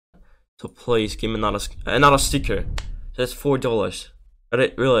So please give me another sticker. That's $4. I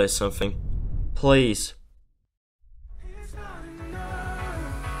didn't realize something. Please.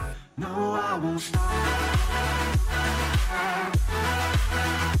 No, I won't stop.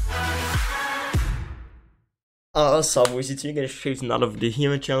 What's up, boys? It's again straight out of the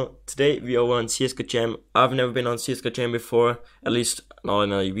human channel. Today we are on Csgogem. I've never been on Csgogem before, at least not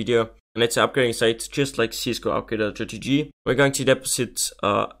in a video. And it's an upgrading site, just like CSGO upgrade.gg. We're going to deposit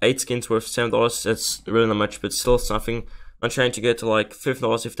 8 skins worth $7. That's really not much, but still something. I'm trying to get to like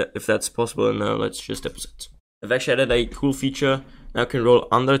 $5 if that's possible, and now let's just deposit. I've actually added a cool feature. Now I can roll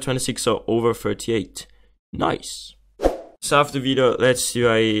under 26 or over 38. Nice. So after the video, let's do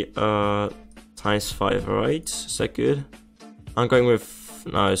a times 5, alright? Is that good? I'm going with,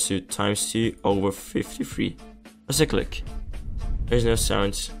 now let's do times 2 over 53. Let's take a click. There's no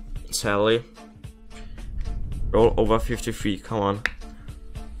sound, sadly. Roll over 53, come on.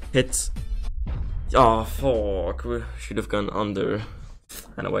 Hit. Oh fuck, we should have gone under.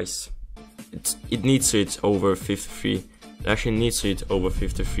 Anyways, it needs to hit over 53. It actually needs to hit over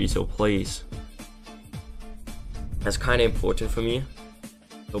 53, so please. That's kinda important for me.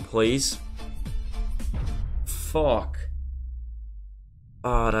 So please. Fuck.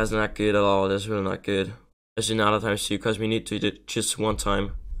 Oh, that's not good at all. That's really not good. Let's do another times 2 because we need to do it just one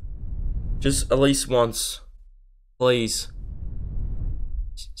time. Just at least once. Please.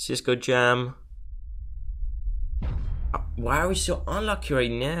 Csgogem. Why are we so unlucky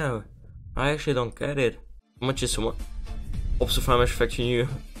right now? I actually don't get it. How much is someone? Opposite how much affecting you?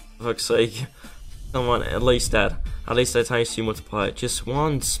 For fuck's sake. Come on, at least that. At least that times 2 multiply. Just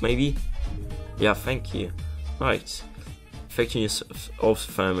once, maybe? Yeah, thank you. Right. Affecting yourself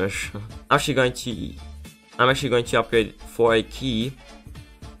also famish. I'm actually going to upgrade for a key.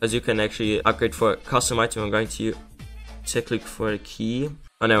 As you can actually upgrade for a custom item. I'm going to click for a key.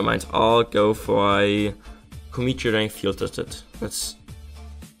 Oh, never mind. I'll go for a community rank field tested. That's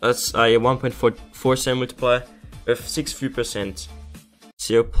a 1.47 multiplier with 63%.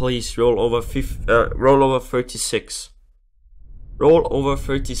 So please roll over 36. Roll over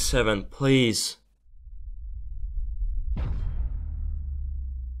 37, please.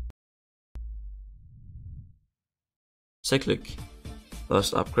 Click.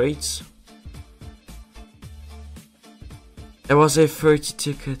 Last upgrades. There was a 30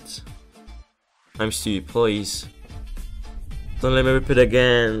 ticket. Times 2, please. Don't let me repeat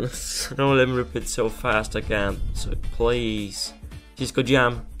again. Don't let me repeat so fast again. So please.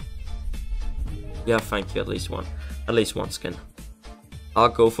 Csgogem. Yeah, thank you. At least one skin. I'll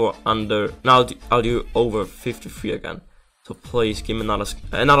go for under. Now I'll do over 53 again. So please give me another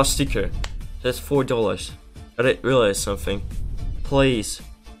sticker. That's $4. I didn't realize something. Please.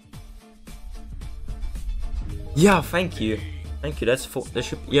 Yeah, thank you. Thank you. That's $4. There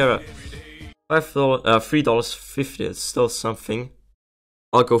should, yeah, $3.50. It's still something.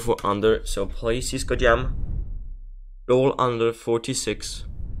 I'll go for under. So please, Csgogem. Roll under 46.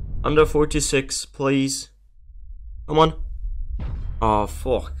 Under 46, please. Come on. Oh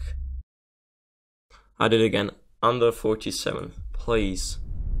fuck. I did it again. Under 47, please.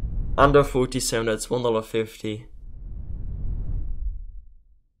 Under 47, that's $1.50.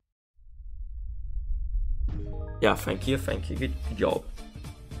 Yeah, thank you, good job.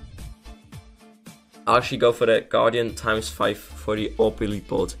 I'll actually go for the Guardian times 5 for the OP Elite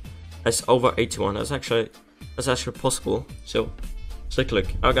build. That's over 81, that's actually possible. So, take a look.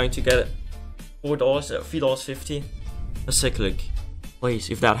 I'm going to get it $3.50. Let's take a look. Please,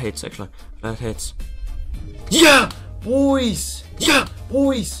 if that hits actually. If that hits. Yeah! Boys! Yeah!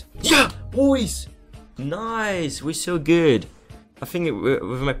 Boys! Yeah! Boys! Nice! We're so good. I think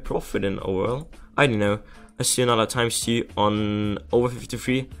we've made profit in overall. I don't know. Let's do another times 2 on over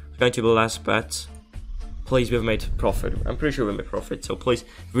 53. It's going to be the last bet. Please, we've made profit. I'm pretty sure we made profit. So please,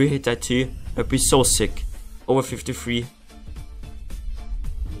 if we hit that 2, I'd be so sick. Over 53.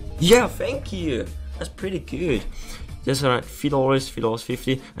 Yeah, thank you. That's pretty good. That's around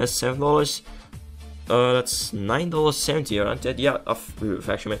 $3.50. That's $7. That's $9.70 around that. Yeah, we've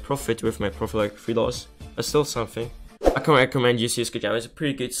actually made profit. We've made profit like $3. That's still something. I can recommend you Csgogem. It's a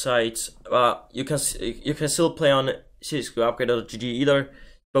pretty good site. You can still play on CSGO upgrade.gg either.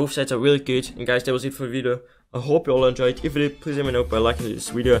 Both sites are really good. And guys, that was it for the video. I hope you all enjoyed. If you did, please let me know by liking this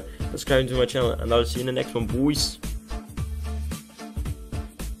video, subscribing to my channel, and I'll see you in the next one, boys.